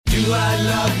Do I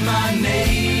love my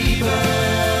neighbor?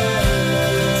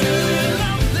 Do you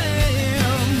love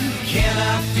them? Can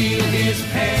I feel his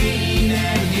pain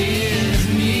and his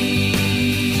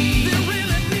need? They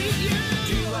really need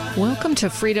you. Welcome to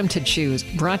Freedom to Choose,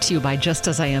 brought to you by Just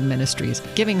As I Am Ministries,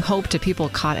 giving hope to people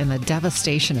caught in the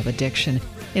devastation of addiction.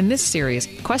 In this series,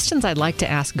 Questions I'd Like to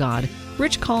Ask God,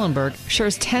 Rich Kallenberg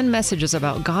shares 10 messages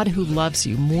about God who loves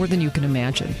you more than you can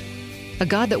imagine. A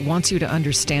God that wants you to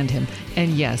understand Him,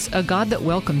 and yes, a God that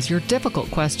welcomes your difficult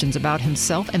questions about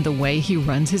Himself and the way He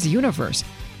runs His universe.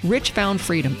 Rich found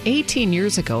freedom 18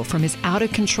 years ago from his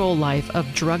out-of-control life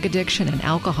of drug addiction and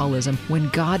alcoholism when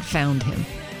God found him.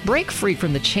 Break free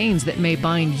from the chains that may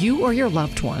bind you or your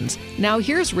loved ones. Now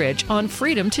here's Rich on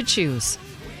Freedom to Choose.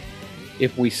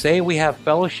 If we say we have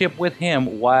fellowship with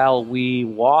Him while we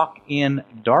walk in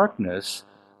darkness,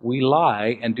 we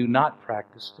lie and do not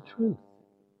practice the truth.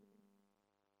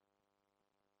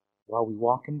 While we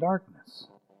walk in darkness.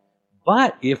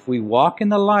 But if we walk in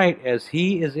the light as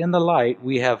He is in the light,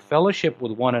 we have fellowship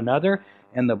with one another,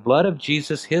 and the blood of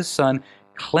Jesus, His Son,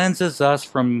 cleanses us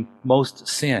from most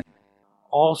sin.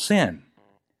 All sin.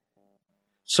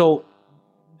 So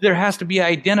there has to be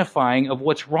identifying of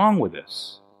what's wrong with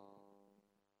us.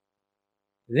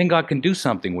 Then God can do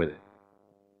something with it.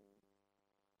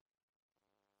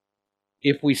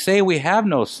 If we say we have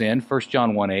no sin, 1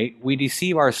 John 1:8, we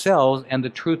deceive ourselves and the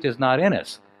truth is not in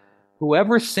us.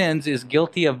 Whoever sins is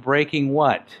guilty of breaking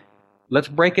what? Let's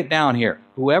break it down here.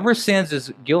 Whoever sins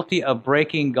is guilty of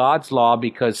breaking God's law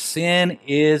because sin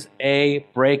is a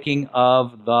breaking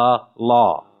of the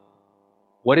law.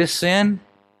 What is sin?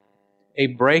 A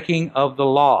breaking of the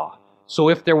law. So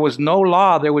if there was no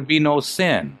law, there would be no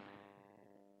sin.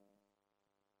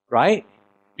 Right?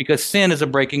 Because sin is a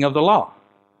breaking of the law.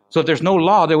 So if there's no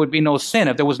law, there would be no sin.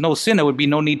 If there was no sin, there would be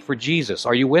no need for Jesus.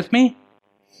 Are you with me?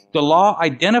 The law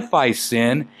identifies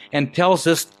sin and tells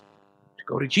us to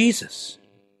go to Jesus.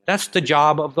 That's the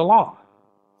job of the law.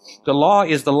 The law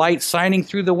is the light shining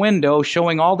through the window,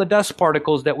 showing all the dust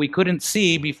particles that we couldn't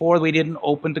see before we didn't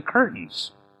open the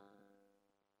curtains.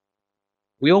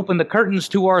 We open the curtains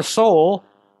to our soul,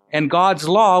 and God's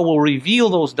law will reveal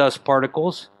those dust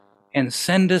particles and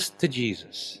send us to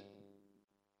Jesus.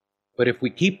 But if we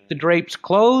keep the drapes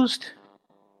closed,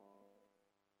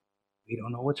 we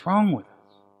don't know what's wrong with us.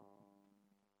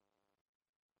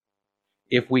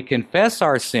 If we confess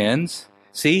our sins,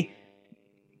 see,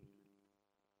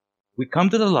 we come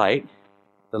to the light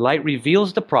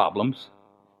reveals the problems,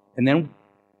 and then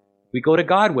we go to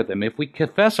God with them. If we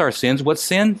confess our sins, what's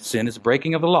sin? Sin is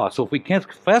breaking of the law. So if we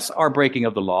confess our breaking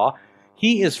of the law,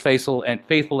 He is faithful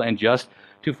and just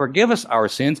to forgive us our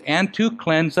sins and to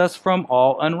cleanse us from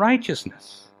all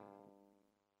unrighteousness.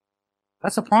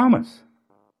 That's a promise.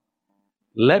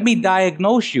 Let me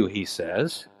diagnose you, He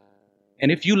says,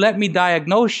 and if you let me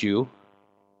diagnose you,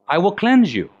 I will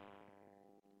cleanse you.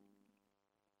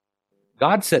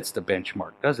 God sets the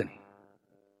benchmark, doesn't He?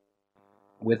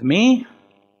 With me,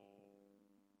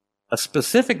 a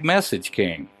specific message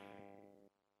came.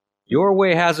 Your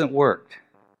way hasn't worked.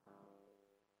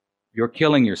 You're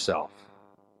killing yourself.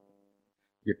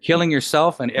 You're killing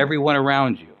yourself and everyone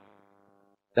around you.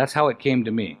 That's how it came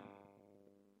to me.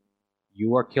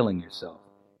 You are killing yourself.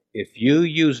 If you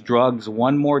use drugs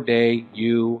one more day,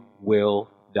 you will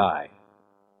die.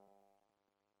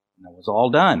 And that was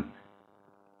all done.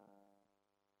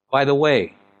 By the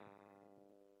way,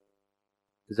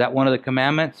 is that one of the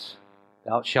commandments?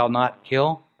 Thou shalt not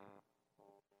kill?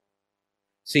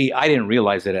 See, I didn't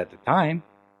realize it at the time.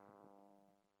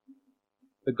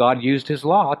 But God used His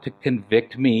law to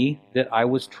convict me that I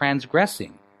was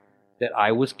transgressing, that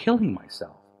I was killing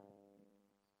myself.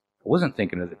 I wasn't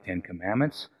thinking of the 10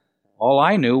 Commandments. All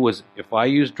I knew was if I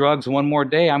use drugs one more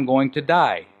day, I'm going to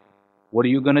die. What are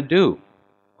you going to do?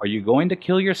 Are you going to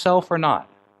kill yourself or not?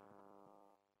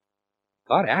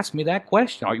 God asked me that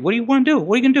question. What do you want to do?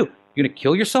 What are you going to do? You going to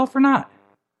kill yourself or not?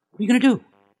 What are you going to do?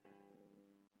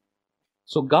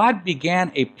 So God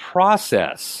began a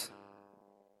process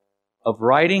of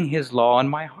writing His law in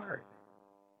my heart.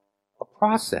 A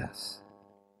process.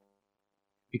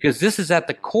 Because this is at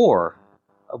the core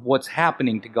of what's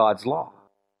happening to God's law.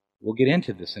 We'll get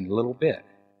into this in a little bit.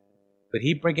 But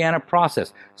He began a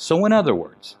process. So in other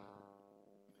words,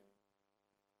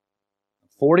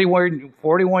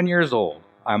 41 years old,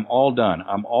 I'm all done.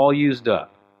 I'm all used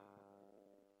up.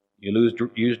 You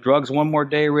use drugs one more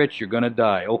day, Rich, you're going to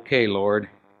die. Okay, Lord.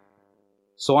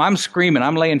 So I'm screaming.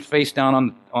 I'm laying face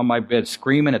down on my bed,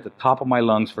 screaming at the top of my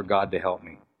lungs for God to help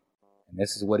me. And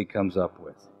this is what He comes up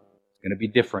with. It's going to be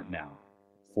different now.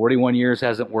 41 years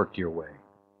hasn't worked your way.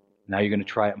 Now you're going to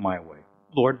try it my way.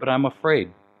 Lord, but I'm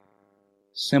afraid.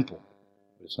 Simple.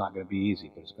 But it's not going to be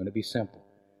easy, but it's going to be simple.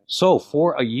 So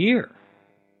for a year,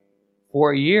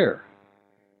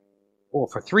 well,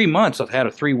 for 3 months I've had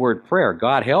a 3-word prayer,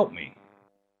 God help me.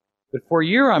 But for a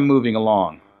year I'm moving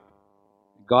along.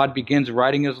 God begins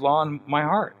writing His law in my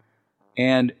heart.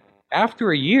 And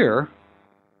after a year,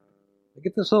 I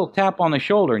get this little tap on the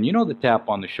shoulder, and you know the tap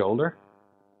on the shoulder.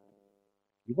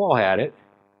 You've all had it.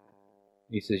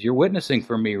 He says, you're witnessing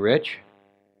for me, Rich.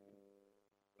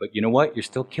 But you know what? You're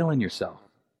still killing yourself.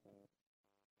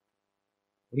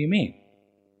 What do you mean?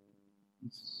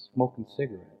 It's smoking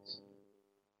cigarettes.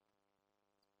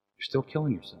 You're still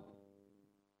killing yourself.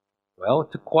 Well,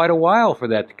 it took quite a while for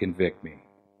that to convict me.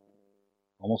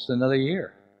 Almost another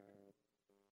year.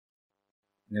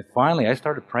 And then finally I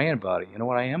started praying about it. You know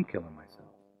what? I am killing myself.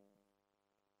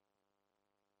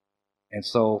 And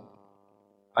so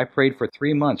I prayed for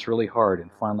 3 months really hard,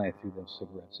 and finally I threw those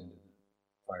cigarettes into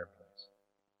the fireplace.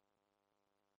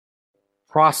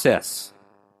 Process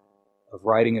of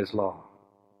writing His law.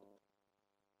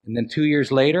 And then 2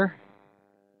 years later,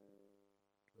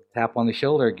 tap on the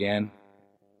shoulder again.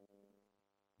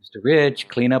 Mr. Rich,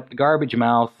 clean up the garbage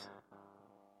mouth.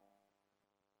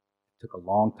 It took a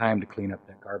long time to clean up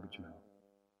that garbage mouth.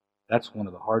 That's one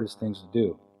of the hardest things to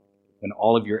do. When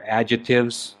all of your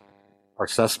adjectives are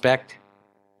suspect,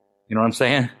 you know what I'm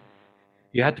saying?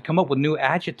 You have to come up with new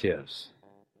adjectives.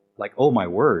 Like, oh my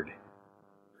word.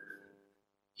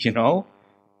 You know?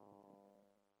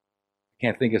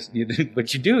 Can't think of,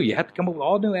 but you do. You have to come up with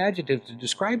all new adjectives to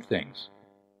describe things.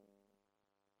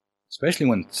 Especially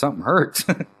when something hurts.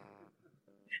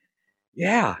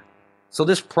 Yeah. So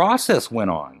this process went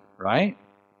on, right?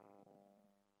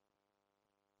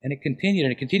 And it continued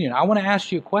and it continued. I want to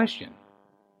ask you a question.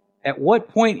 At what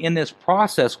point in this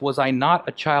process was I not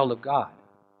a child of God?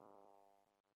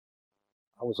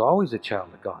 I was always a child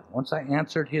of God. Once I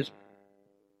answered His,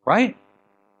 right?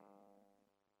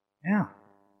 Yeah.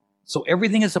 So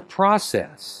everything is a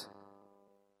process.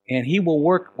 And He will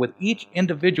work with each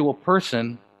individual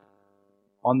person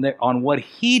on what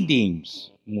He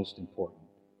deems most important.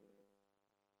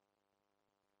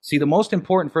 See, the most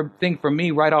important thing for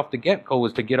me right off the get-go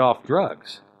was to get off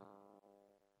drugs.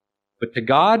 But to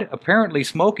God, apparently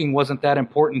smoking wasn't that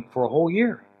important for a whole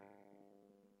year.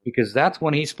 Because that's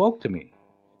when He spoke to me.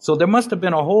 So there must have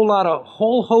been a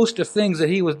whole host of things that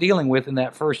He was dealing with in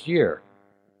that first year.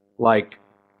 Like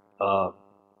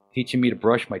teaching me to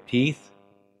brush my teeth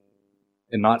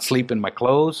and not sleep in my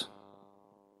clothes.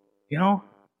 You know?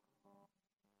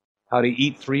 How to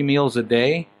eat 3 meals a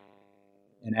day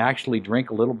and actually drink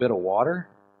a little bit of water.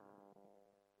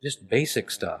 Just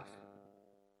basic stuff.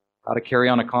 How to carry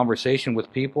on a conversation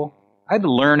with people. I had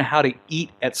to learn how to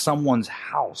eat at someone's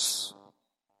house.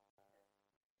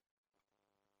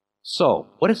 So,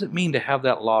 what does it mean to have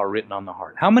that law written on the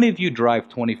heart? How many of you drive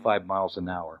 25 miles an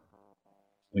hour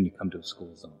when you come to a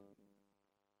school zone?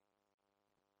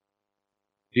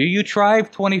 Do you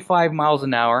drive 25 miles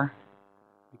an hour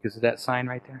because of that sign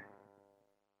right there?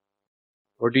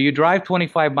 Or do you drive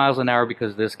 25 miles an hour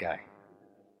because of this guy?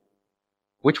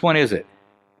 Which one is it?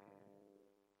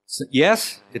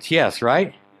 Yes? It's yes,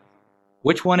 right?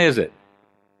 Which one is it?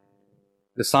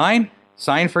 The sign?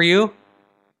 Sign for you?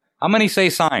 How many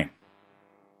say sign?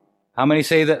 How many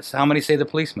say that? How many say the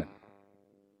policeman?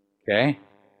 Okay.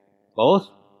 Both?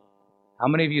 How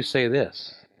many of you say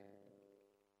this?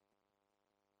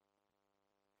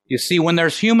 You see, when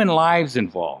there's human lives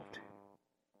involved,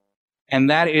 and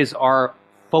that is our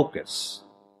focus,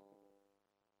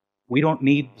 we don't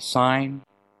need the sign,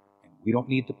 and we don't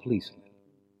need the policeman.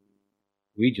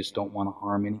 We just don't want to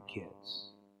harm any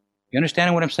kids. You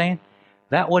understand what I'm saying?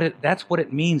 That's what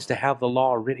it means to have the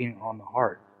law written on the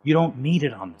heart. You don't need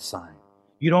it on the sign.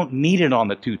 You don't need it on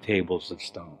the 2 tables of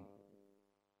stone.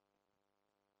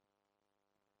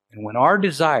 And when our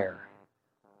desire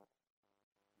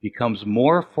becomes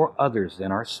more for others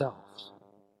than ourselves,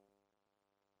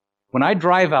 when I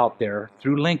drive out there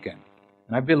through Lincoln,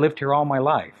 and I've lived here all my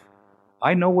life,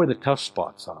 I know where the tough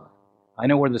spots are. I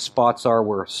know where the spots are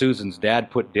where Susan's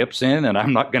dad put dips in, and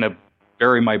I'm not going to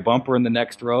bury my bumper in the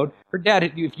next road. Her dad,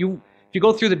 if you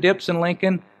go through the dips in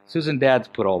Lincoln, Susan's dad's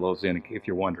put all those in, if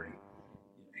you're wondering.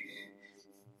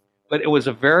 But it was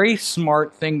a very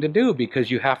smart thing to do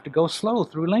because you have to go slow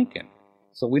through Lincoln.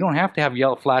 So we don't have to have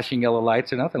flashing yellow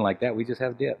lights or nothing like that. We just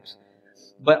have dips.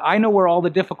 But I know where all the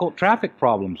difficult traffic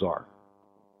problems are.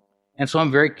 And so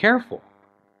I'm very careful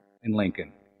in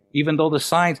Lincoln. Even though the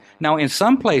signs... Now, in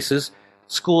some places,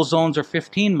 school zones are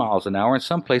 15 miles an hour. In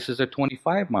some places, they're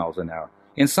 25 miles an hour.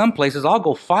 In some places, I'll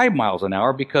go 5 miles an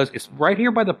hour because it's right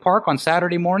here by the park on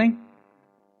Saturday morning.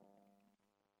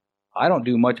 I don't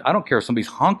do much. I don't care if somebody's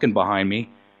honking behind me.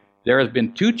 There has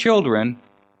been 2 children,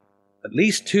 at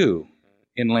least 2,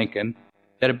 in Lincoln,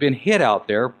 that have been hit out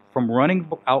there from running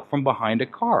out from behind a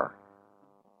car.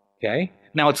 Okay?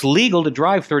 Now, it's legal to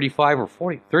drive 35 or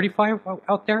 40. 35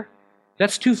 out there?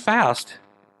 That's too fast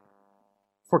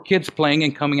for kids playing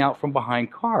and coming out from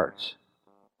behind cars.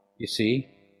 You see?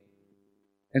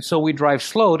 And so we drive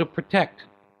slow to protect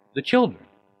the children.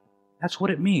 That's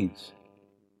what it means.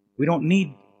 We don't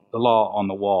need the law on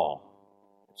the wall.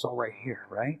 It's all right here,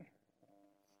 right?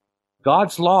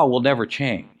 God's law will never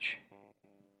change.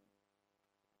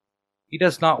 He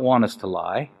does not want us to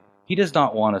lie. He does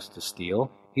not want us to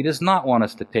steal. He does not want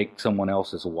us to take someone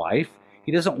else's wife.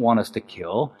 He doesn't want us to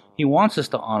kill. He wants us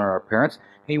to honor our parents.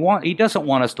 He doesn't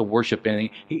want us to worship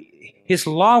anything. His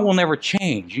law will never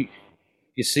change.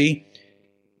 You see?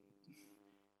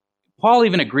 Paul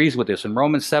even agrees with this. In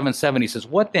Romans 7:7, he says,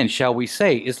 "What then shall we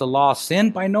say? Is the law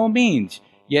sin? By no means.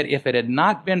 Yet if it had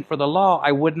not been for the law,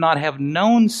 I would not have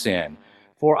known sin.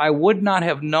 For I would not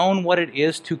have known what it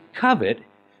is to covet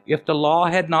if the law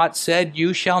had not said,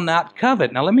 'You shall not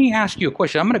covet.'" Now let me ask you a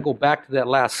question. I'm going to go back to that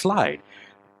last slide.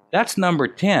 That's number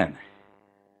 10.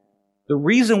 The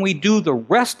reason we do the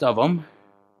rest of them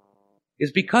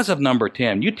is because of number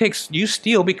 10. You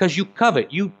steal because you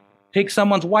covet. You take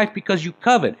someone's wife because you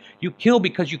covet. You kill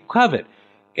because you covet.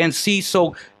 And see,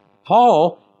 so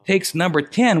Paul takes number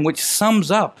 10, which sums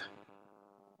up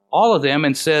all of them,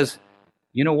 and says,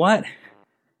 you know what?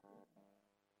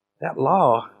 That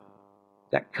law,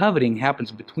 that coveting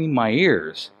happens between my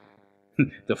ears.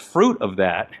 The fruit of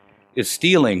that is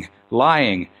stealing,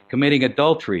 lying, committing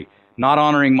adultery, not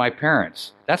honoring my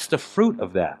parents. That's the fruit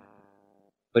of that.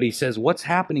 But he says, what's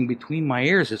happening between my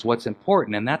ears is what's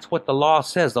important. And that's what the law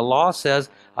says. The law says,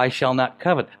 I shall not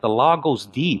covet. The law goes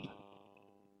deep.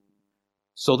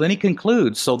 So then he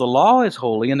concludes, so the law is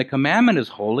holy and the commandment is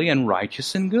holy and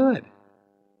righteous and good.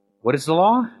 What is the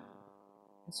law?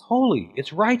 It's holy.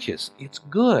 It's righteous. It's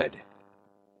good.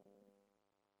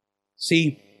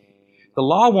 See, the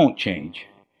law won't change,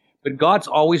 but God's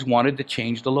always wanted to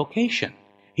change the location.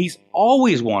 He's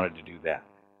always wanted to do that.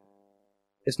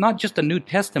 It's not just a New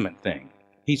Testament thing.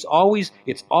 It's always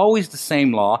the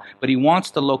same law, but he wants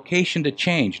the location to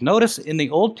change. Notice in the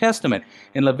Old Testament,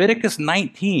 in Leviticus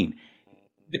 19,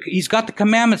 he's got the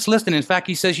commandments listed. In fact,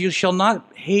 he says, you shall not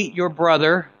hate your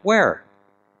brother, where?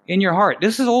 In your heart.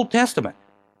 This is Old Testament.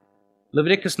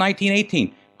 Leviticus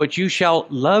 19:18. But you shall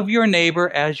love your neighbor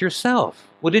as yourself.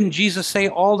 Well, didn't Jesus say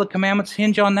all the commandments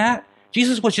hinge on that?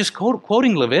 Jesus was just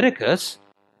quoting Leviticus.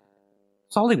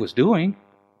 That's all he was doing.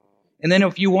 And then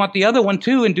if you want the other one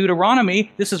too, in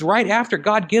Deuteronomy, this is right after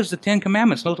God gives the 10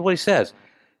 commandments. Notice what he says.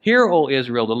 Hear, O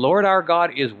Israel, the Lord our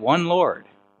God is one Lord,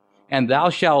 and thou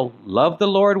shalt love the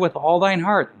Lord with all thine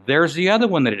heart. There's the other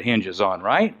one that it hinges on,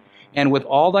 right? And with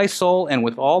all thy soul and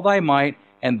with all thy might,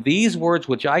 and these words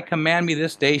which I command me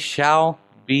this day shall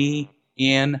be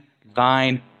in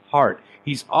thine heart.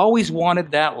 He's always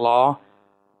wanted that law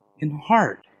in the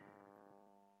heart.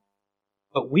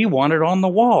 But we want it on the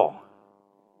wall.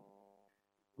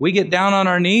 We get down on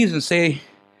our knees and say,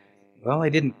 well, I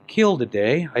didn't kill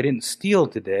today. I didn't steal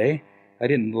today. I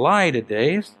didn't lie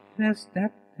today.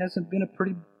 That hasn't been a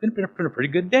pretty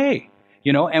good day.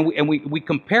 You know, and we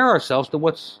compare ourselves to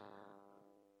what's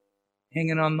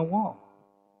hanging on the wall.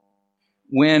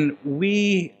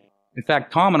 In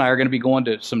fact, Tom and I are going to be going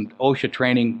to some OSHA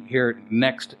training here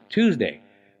next Tuesday.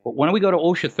 But when we go to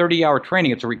OSHA 30-hour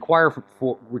training, it's a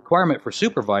requirement for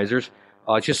supervisors.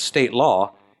 It's just state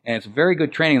law. And it's very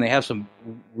good training. They have some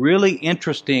really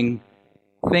interesting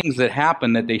things that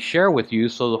happen that they share with you,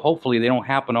 so that hopefully they don't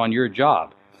happen on your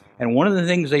job. And one of the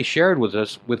things they shared with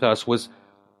us was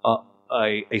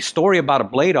a story about a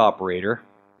blade operator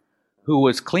who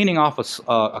was cleaning off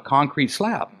a concrete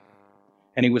slab.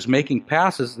 And he was making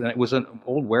passes, and it was an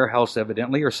old warehouse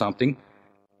evidently or something.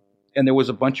 And there was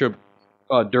a bunch of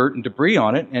dirt and debris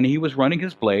on it, and he was running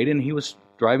his blade, and he was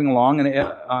driving along,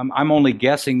 and I'm only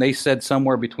guessing, they said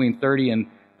somewhere between 30 and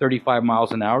 35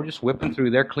 miles an hour, just whipping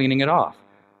through there, cleaning it off.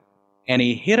 And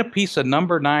he hit a piece of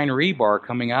number 9 rebar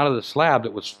coming out of the slab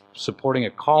that was supporting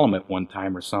a column at one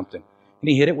time or something. And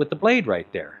he hit it with the blade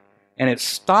right there. And it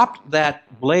stopped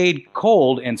that blade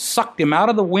cold and sucked him out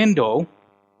of the window,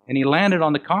 and he landed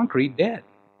on the concrete dead.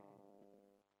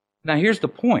 Now here's the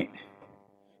point.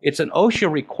 It's an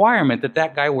OSHA requirement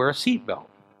that guy wear a seatbelt.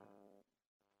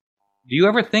 Do you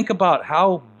ever think about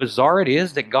how bizarre it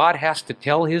is that God has to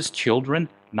tell his children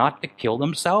not to kill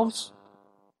themselves?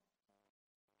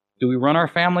 Do we run our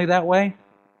family that way?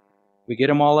 We get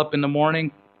them all up in the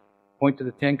morning, point to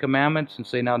the 10 commandments and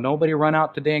say, now nobody run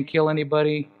out today and kill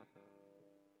anybody.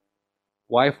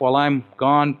 Wife, while I'm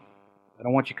gone, I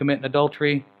don't want you committing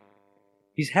adultery.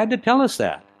 He's had to tell us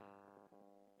that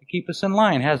to keep us in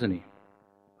line, hasn't he?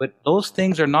 But those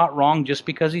things are not wrong just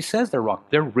because he says they're wrong.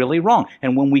 They're really wrong.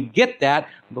 And when we get that,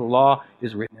 the law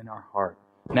is written in our heart.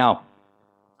 Now,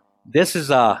 this is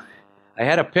I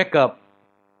had a pickup,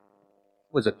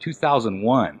 it was a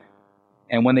 2001.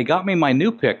 And when they got me my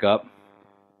new pickup,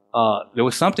 there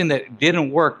was something that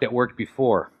didn't work that worked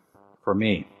before for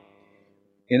me.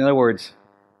 In other words,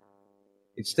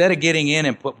 instead of getting in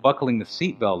and buckling the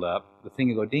seatbelt up, the thing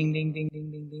would go ding, ding, ding, ding,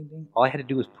 ding, ding, ding. All I had to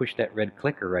do was push that red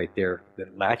clicker right there that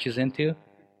it latches into,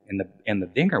 and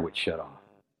the dinger would shut off.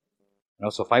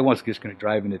 So if I was just going to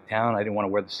drive into town, I didn't want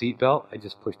to wear the seatbelt, I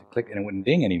just pushed the click and it wouldn't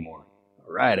ding anymore.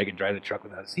 All right, I could drive the truck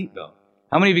without a seatbelt.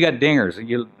 How many of you got dingers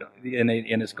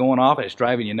and it's going off and it's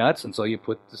driving you nuts, and so you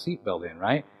put the seatbelt in,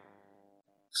 right?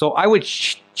 So I was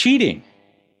cheating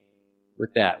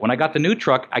with that. When I got the new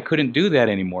truck, I couldn't do that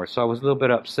anymore, so I was a little bit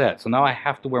upset. So now I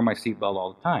have to wear my seatbelt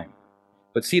all the time.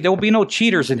 But see, there will be no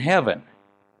cheaters in heaven.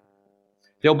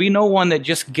 There'll be no one that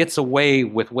just gets away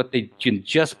with what they can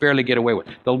just barely get away with.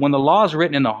 When the law is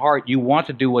written in the heart, you want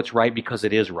to do what's right because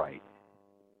it is right.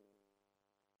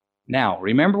 Now,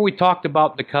 remember we talked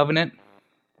about the covenant?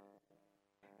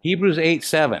 Hebrews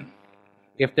 8:7.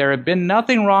 If there had been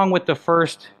nothing wrong with the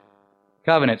first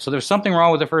covenant, so there's something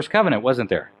wrong with the first covenant, wasn't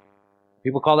there?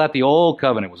 People call that the old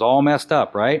covenant. It was all messed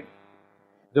up, right?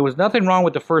 If there was nothing wrong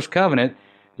with the first covenant,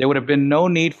 there would have been no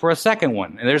need for a second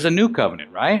one. And there's a new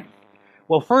covenant, right?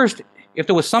 Well, first, if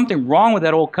there was something wrong with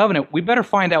that old covenant, we better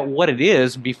find out what it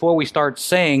is before we start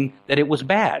saying that it was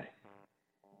bad.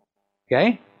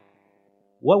 Okay?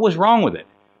 What was wrong with it?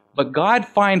 But God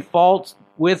finds fault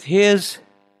with his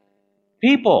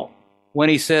people when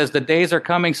he says, the days are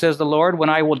coming, says the Lord, when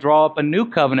I will draw up a new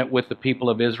covenant with the people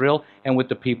of Israel and with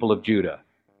the people of Judah.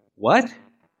 What?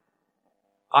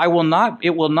 It will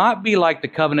not be like the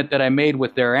covenant that I made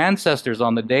with their ancestors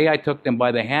on the day I took them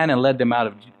by the hand and led them out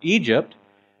of Egypt.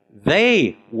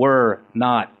 They were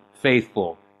not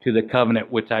faithful to the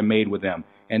covenant which I made with them,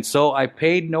 and so I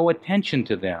paid no attention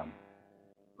to them.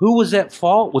 Who was at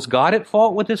fault? Was God at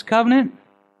fault with this covenant?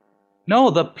 No,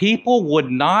 the people would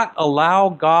not allow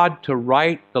God to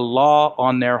write the law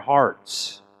on their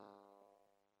hearts.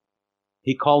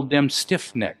 He called them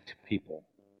stiff-necked people,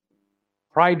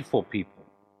 prideful people,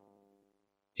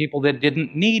 people that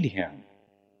didn't need him,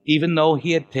 even though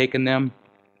he had taken them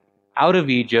out of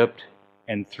Egypt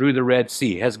and through the Red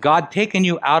Sea. Has God taken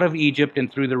you out of Egypt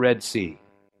and through the Red Sea?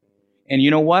 And you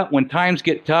know what? When times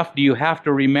get tough, do you have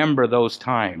to remember those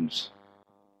times?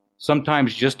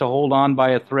 Sometimes just to hold on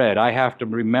by a thread, I have to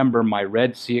remember my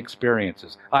Red Sea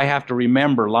experiences. I have to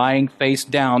remember lying face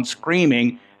down,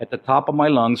 screaming at the top of my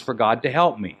lungs for God to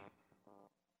help me.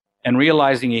 And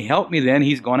realizing he helped me then,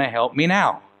 he's going to help me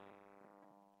now.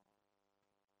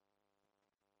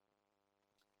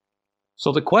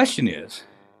 So the question is,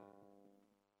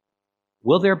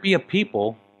 will there be a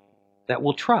people that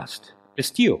will trust?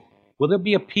 Pistiu. Will there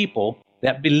be a people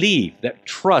that believe, that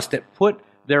trust, that put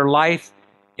their life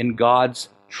in God's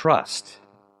trust?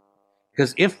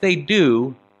 Because if they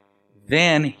do,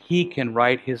 then he can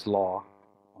write his law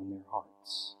on their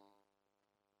hearts.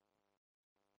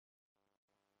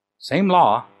 Same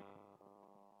law,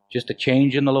 just a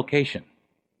change in the location.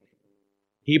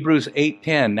 Hebrews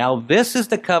 8:10. Now this is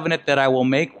the covenant that I will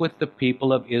make with the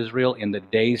people of Israel in the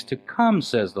days to come,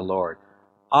 says the Lord.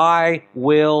 I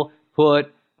will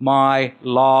put my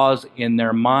laws in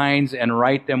their minds and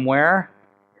write them where?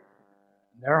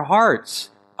 Their hearts.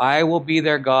 I will be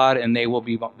their God and they will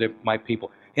be my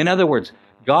people. In other words,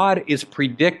 God is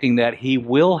predicting that he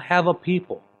will have a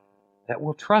people that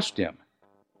will trust him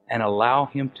and allow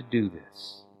him to do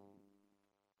this.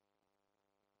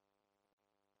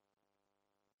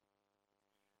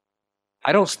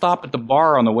 I don't stop at the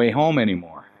bar on the way home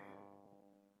anymore.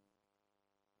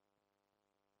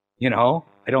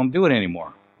 I don't do it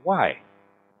anymore. Why?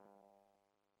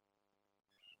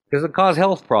 Because it'll cause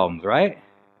health problems, right?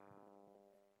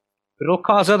 But it'll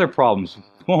cause other problems,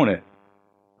 won't it?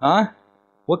 Huh?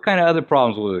 What kind of other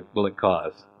problems will it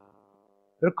cause?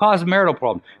 It'll cause marital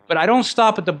problems. But I don't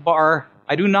stop at the bar.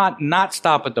 I do not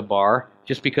stop at the bar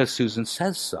just because Susan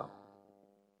says so.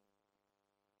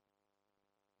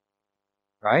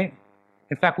 Right?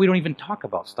 In fact, we don't even talk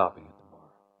about stopping at the bar.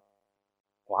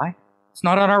 Why? It's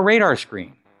not on our radar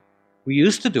screen. We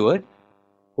used to do it,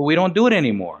 but we don't do it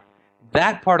anymore.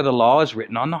 That part of the law is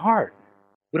written on the heart.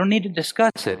 We don't need to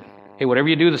discuss it. Hey, whatever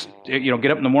you do,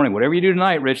 get up in the morning. Whatever you do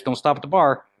tonight, Rich, don't stop at the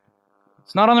bar.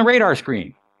 It's not on the radar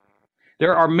screen.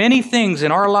 There are many things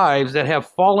in our lives that have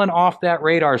fallen off that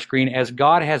radar screen as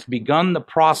God has begun the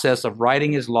process of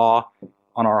writing His law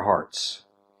on our hearts.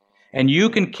 And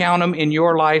you can count them in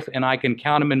your life, and I can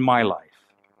count them in my life.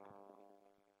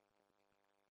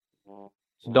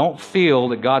 So don't feel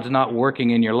that God's not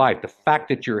working in your life. The fact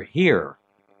that you're here,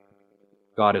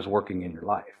 God is working in your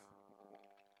life.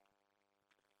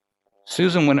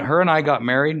 Susan, when her and I got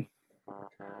married,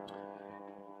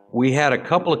 we had a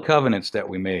couple of covenants that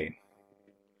we made.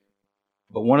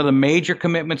 But one of the major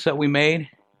commitments that we made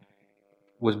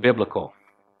was biblical.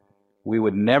 We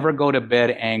would never go to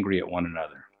bed angry at one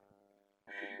another.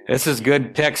 This is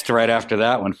good text right after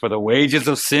that one. For the wages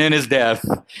of sin is death.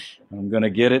 I'm going to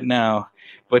get it now.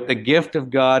 But the gift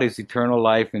of God is eternal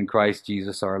life in Christ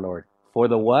Jesus our Lord. For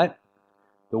the what?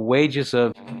 The wages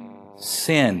of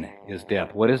sin is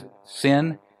death. What is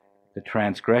sin? The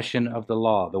transgression of the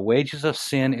law. The wages of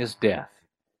sin is death.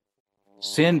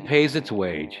 Sin pays its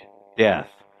wage, death.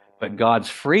 But God's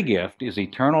free gift is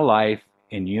eternal life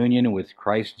in union with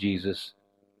Christ Jesus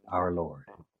our Lord.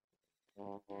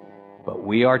 But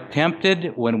we are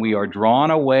tempted when we are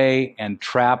drawn away and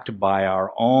trapped by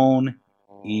our own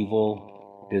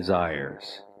evil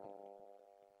desires.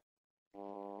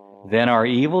 Then our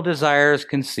evil desires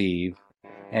conceive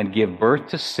and give birth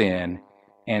to sin,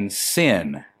 and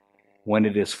sin, when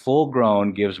it is full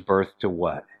grown, gives birth to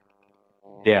what?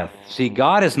 Death. See,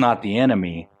 God is not the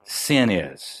enemy, sin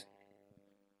is.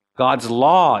 God's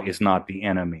law is not the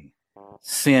enemy,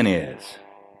 sin is.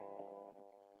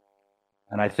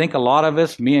 And I think a lot of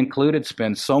us, me included,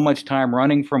 spend so much time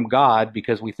running from God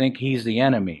because we think He's the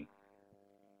enemy.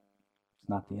 It's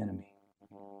not the enemy.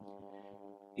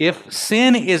 If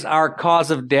sin is our cause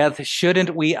of death,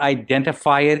 shouldn't we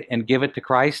identify it and give it to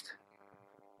Christ?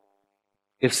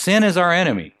 If sin is our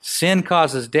enemy, sin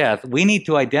causes death, we need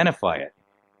to identify it.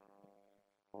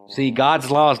 See,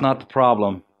 God's law is not the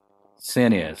problem,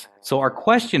 sin is. So our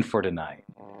question for tonight,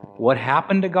 what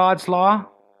happened to God's law?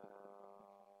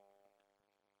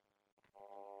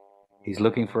 He's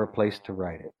looking for a place to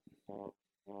write it.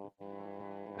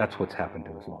 That's what's happened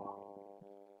to His law.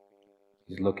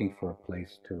 He's looking for a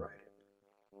place to write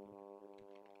it.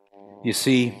 You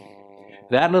see,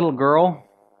 that little girl,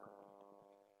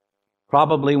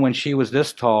 probably when she was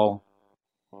this tall,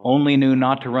 only knew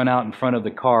not to run out in front of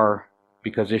the car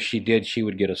because if she did, she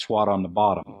would get a swat on the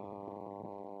bottom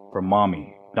from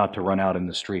mommy, not to run out in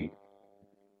the street.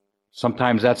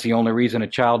 Sometimes that's the only reason a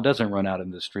child doesn't run out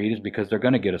in the street is because they're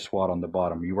going to get a swat on the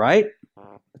bottom. You right?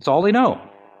 That's all they know.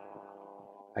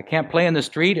 I can't play in the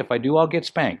street. If I do, I'll get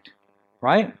spanked.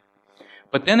 Right?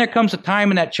 But then there comes a time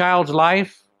in that child's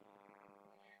life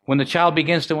when the child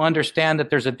begins to understand that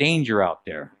there's a danger out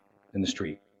there in the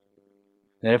street.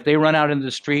 That if they run out into the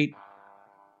street,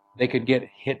 they could get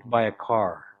hit by a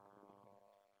car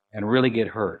and really get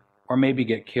hurt or maybe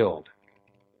get killed.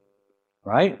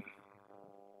 Right?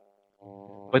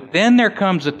 But then there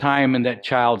comes a time in that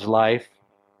child's life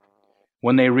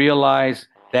when they realize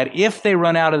that if they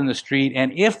run out in the street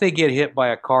and if they get hit by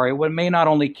a car, it may not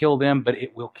only kill them, but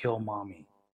it will kill mommy.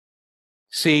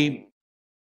 See,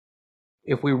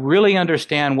 if we really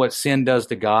understand what sin does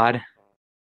to God,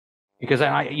 because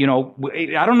I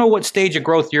don't know what stage of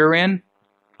growth you're in.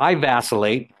 I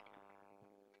vacillate.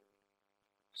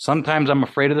 Sometimes I'm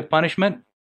afraid of the punishment.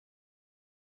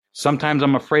 Sometimes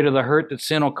I'm afraid of the hurt that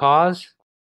sin will cause.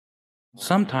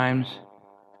 Sometimes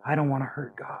I don't want to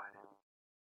hurt God.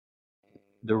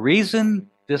 The reason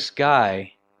this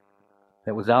guy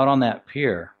that was out on that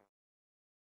pier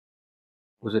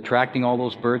was attracting all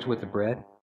those birds with the bread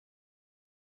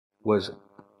was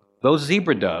those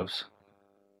zebra doves,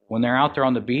 when they're out there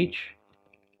on the beach,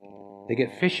 they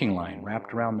get fishing line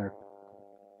wrapped around their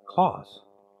claws.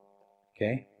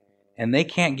 Okay? And they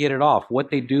can't get it off. What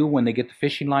they do when they get the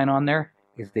fishing line on there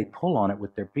is they pull on it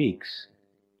with their beaks.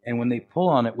 And when they pull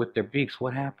on it with their beaks,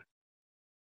 what happens?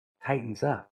 It tightens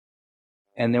up.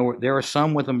 And there are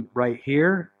some with them right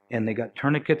here, and they got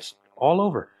tourniquets all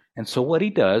over. And so what he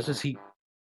does is the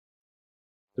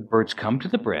birds come to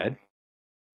the bread,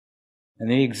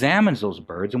 and then he examines those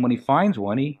birds, and when he finds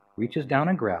one, he reaches down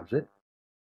and grabs it,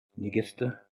 and he gets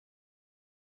the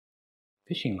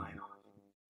fishing line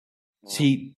off.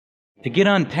 See, to get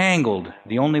untangled,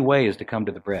 the only way is to come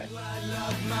to the bread. I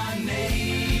love my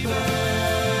neighbor.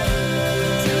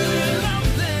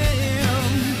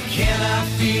 Can I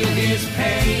feel his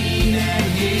pain and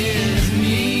his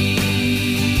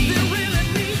need?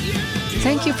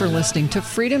 Thank you for listening to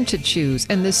Freedom to Choose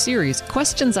and this series,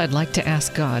 Questions I'd Like to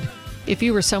Ask God. If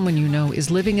you or someone you know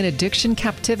is living in addiction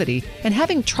captivity and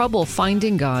having trouble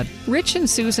finding God, Rich and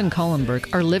Susan Cullenberg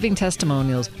are living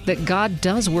testimonials that God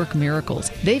does work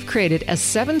miracles. They've created a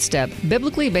 7-step,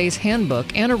 biblically based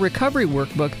handbook and a recovery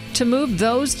workbook to move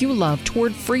those you love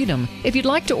toward freedom. If you'd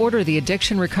like to order the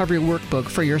Addiction Recovery Workbook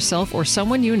for yourself or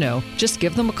someone you know, just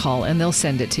give them a call and they'll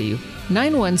send it to you.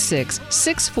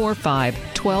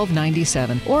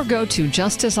 916-645-1297 or go to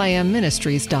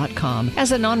JustAsIamMinistries.com.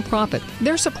 As a nonprofit,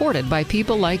 they're supported by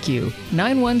people like you.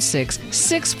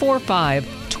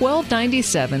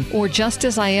 916-645-1297 or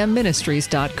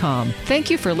JustAsIamMinistries.com. Thank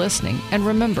you for listening, and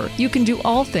remember, you can do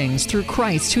all things through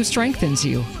Christ who strengthens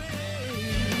you.